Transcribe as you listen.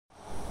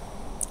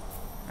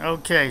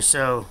Okay,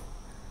 so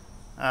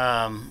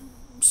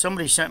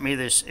somebody sent me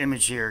this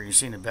image here. You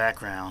see in the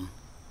background.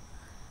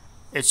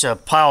 It's a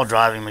pile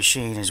driving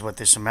machine, is what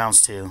this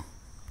amounts to,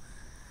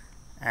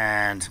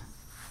 and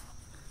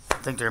I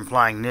think they're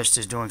implying NIST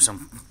is doing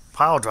some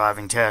pile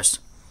driving tests.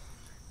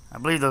 I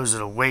believe those are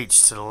the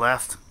weights to the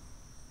left,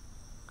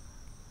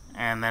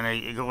 and then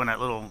they go in that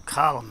little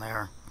column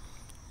there,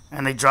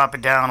 and they drop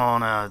it down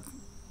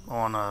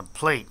on a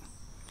plate.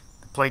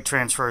 The plate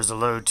transfers the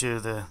load to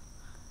the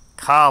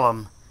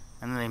column,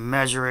 and then they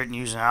measure it and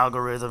using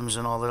algorithms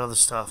and all that other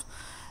stuff.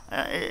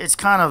 It's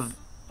kind of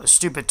a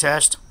stupid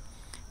test.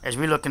 As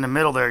we look in the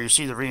middle there, you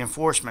see the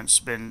reinforcement's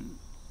been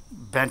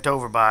bent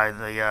over by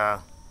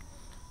the,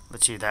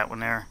 let's see that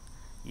one there.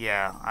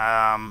 Yeah,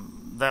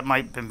 that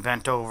might have been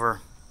bent over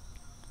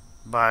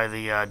by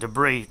the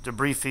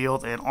debris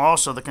field, and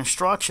also the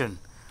construction,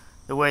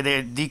 the way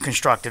they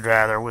deconstructed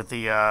rather with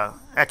the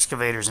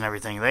excavators and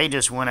everything. They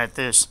just went at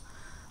this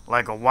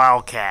like a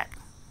wildcat.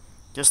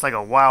 Just like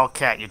a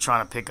wildcat you're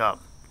trying to pick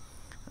up.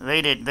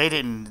 They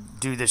didn't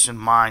do this in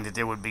mind that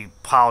there would be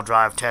pile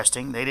drive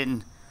testing. They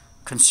didn't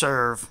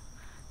conserve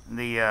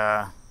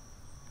the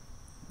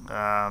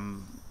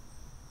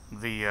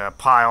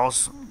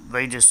piles.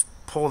 They just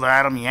pulled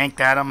at them, yanked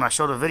at them. I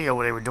showed a video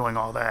where they were doing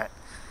all that,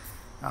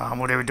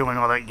 where they were doing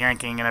all that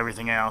yanking and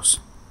everything else.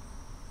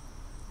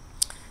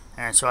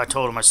 And so I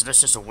told him, I said,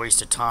 that's just a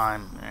waste of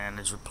time. And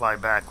his reply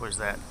back was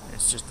that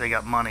it's just they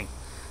got money.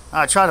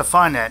 I tried to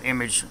find that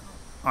image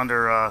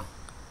under a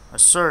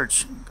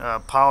search,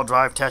 pile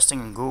drive testing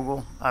in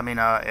Google. I mean,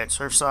 at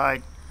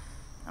Surfside,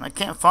 and I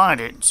can't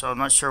find it. So I'm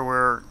not sure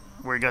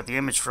where he got the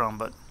image from.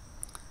 But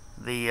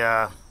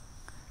the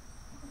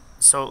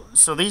so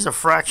these are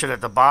fractured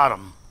at the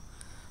bottom.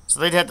 So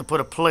they'd have to put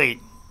a plate.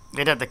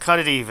 They'd have to cut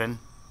it even,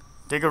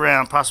 dig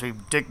around, possibly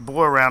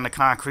bore around the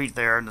concrete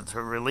there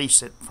to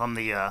release it from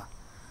the.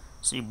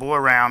 So you bore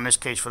around, in this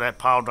case for that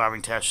pile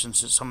driving test,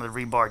 since some of the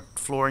rebar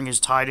flooring is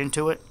tied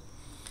into it.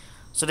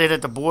 So they'd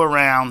have to bore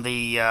around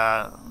the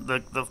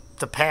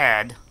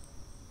pad,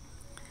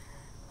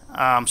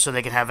 so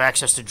they can have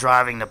access to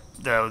driving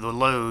the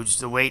loads,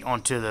 the weight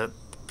onto the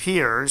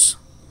piers.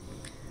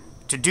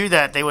 To do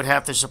that, they would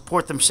have to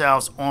support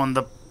themselves on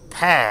the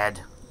pad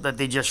that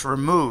they just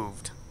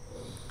removed.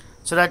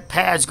 So that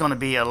pad's going to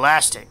be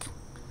elastic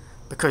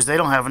because they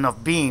don't have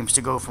enough beams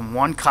to go from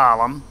one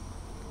column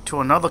to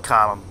another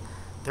column.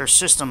 Their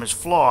system is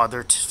flawed.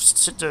 Their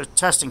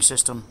testing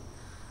system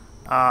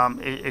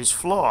is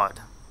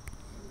flawed.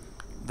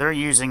 They're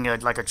using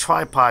like a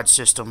tripod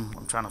system.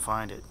 I'm trying to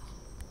find it.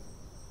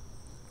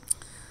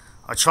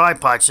 A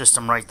tripod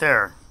system right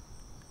there.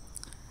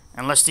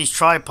 Unless these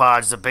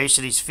tripods, the base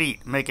of these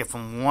feet, make it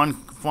from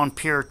one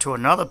pier to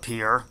another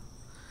pier,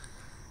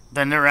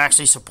 then they're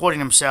actually supporting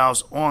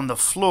themselves on the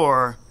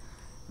floor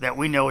that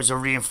we know is a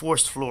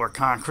reinforced floor,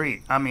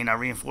 concrete. I mean, a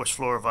reinforced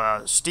floor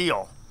of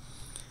steel.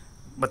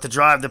 But to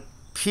drive the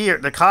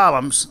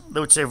columns,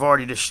 which they've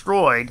already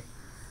destroyed,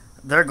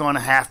 they're going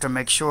to have to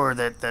make sure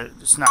that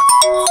it's not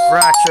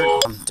fractured.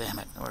 Damn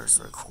it, where's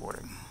the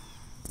recording?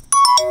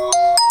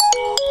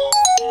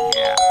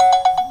 Yeah,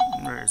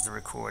 where's the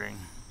recording?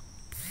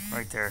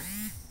 Right there.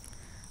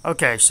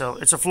 Okay, so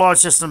it's a flawed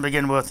system to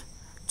begin with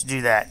to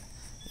do that.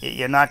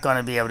 You're not going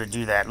to be able to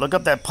do that. Look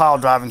up that pile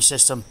driving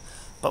system,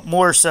 but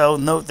more so,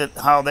 note that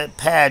how that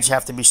pads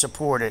have to be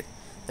supported.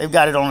 They've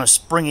got it on a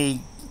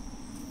springy,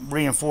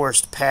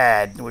 reinforced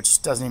pad,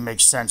 which doesn't even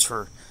make sense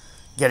for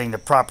getting the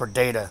proper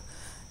data.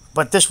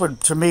 But this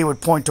would, to me,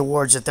 would point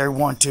towards that they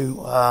want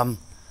to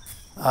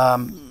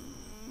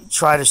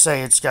try to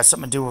say it's got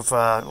something to do with,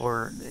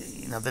 or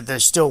that they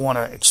still want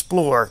to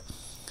explore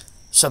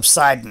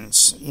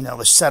subsidence,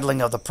 the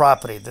settling of the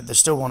property. That they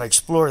still want to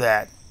explore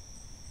that.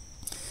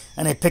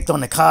 And they picked on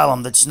the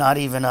column that's not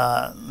even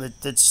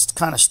that's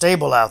kind of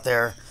stable out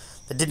there,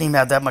 that didn't even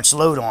have that much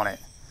load on it.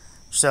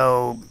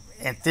 So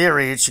in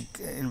theory, it should,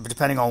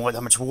 depending on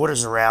how much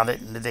water's around it,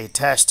 and they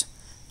test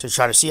to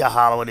try to see how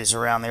hollow it is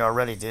around there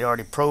already. They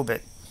already probe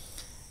it.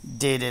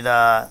 Did it,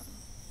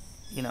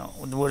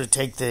 would it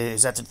take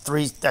is that the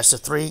three, that's the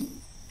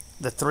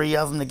three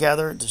of them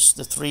together, just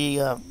the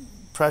three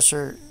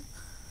pressure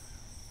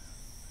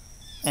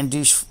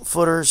induced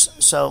footers.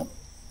 So,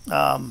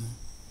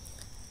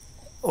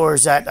 or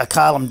is that a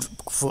column,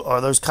 or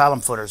those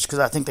column footers? Because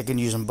I think they can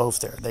use them both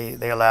there.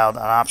 They allowed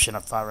an option,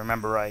 if I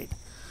remember right.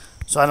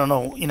 So I don't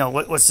know,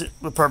 what's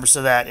the purpose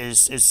of that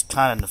is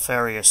kind of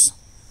nefarious.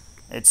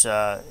 It's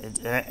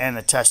and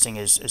the testing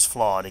is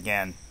flawed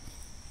again.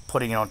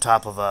 Putting it on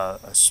top of a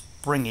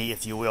springy,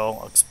 if you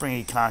will, a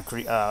springy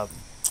concrete a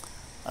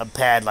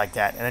pad like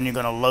that, and then you're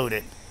going to load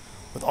it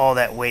with all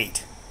that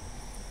weight,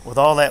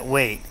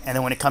 and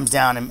then when it comes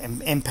down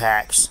and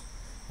impacts,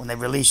 when they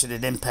release it,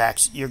 it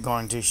impacts. You're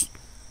going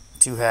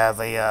to have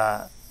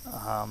a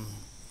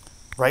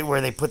right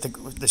where they put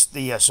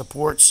the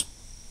supports.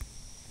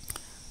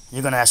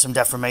 You're going to have some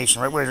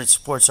deformation right where the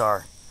supports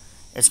are.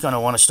 It's going to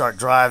want to start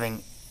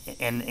driving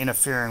and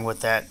interfering with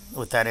that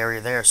area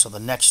there. So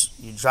the next,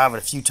 you drive it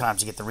a few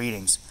times to get the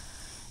readings,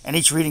 And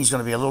each reading is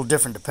going to be a little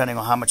different depending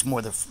on how much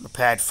more the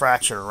pad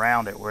fractured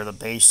around it, where the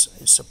base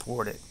is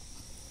supported.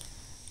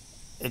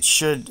 It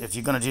should, if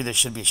you're going to do this,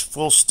 should be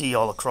full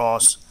steel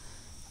across,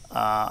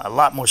 a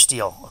lot more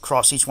steel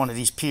across each one of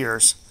these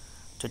piers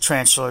to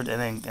transfer it,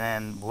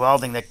 and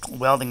welding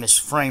this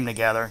frame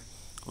together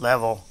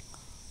level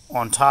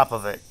on top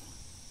of it,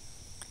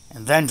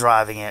 and then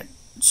driving it,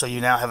 so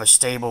you now have a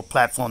stable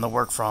platform to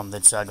work from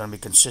that's going to be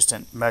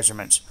consistent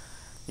measurements.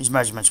 These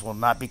measurements will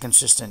not be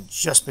consistent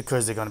just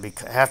because they're going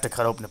to have to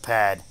cut open the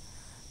pad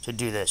to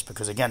do this,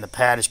 because again the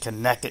pad is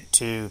connected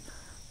to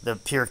the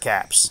pier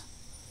caps.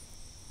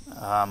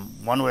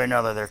 One way or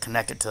another they're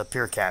connected to the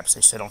pier caps.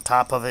 They sit on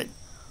top of it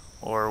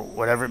or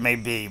whatever it may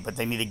be, but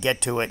they need to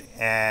get to it,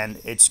 and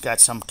it's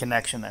got some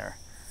connection there,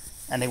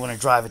 and they want to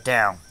drive it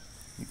down.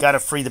 You've got to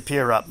free the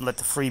pier up and let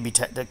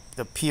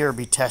the pier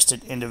be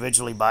tested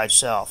individually by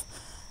itself,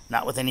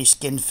 not with any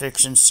skin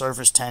friction,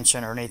 surface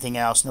tension, or anything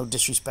else. No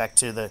disrespect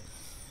to the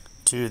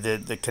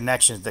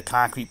connections, the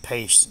concrete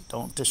paste.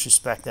 Don't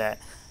disrespect that.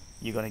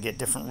 You're going to get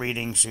different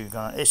readings.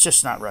 It's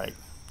just not right.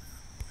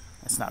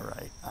 It's not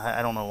right.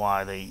 I don't know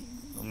why they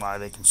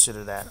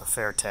consider that a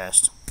fair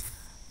test.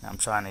 Now I'm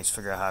trying to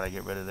figure out how to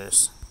get rid of the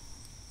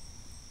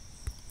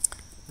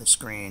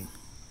screen.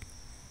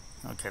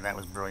 Okay, that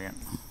was brilliant.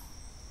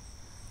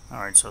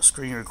 Alright, so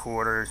screen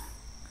recorder,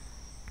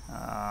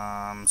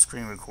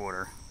 screen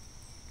recorder.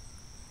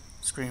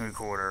 Screen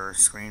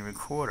recorder's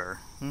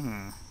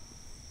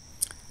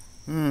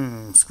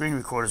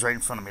right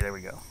in front of me. There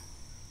we go.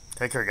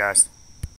 Take care, guys.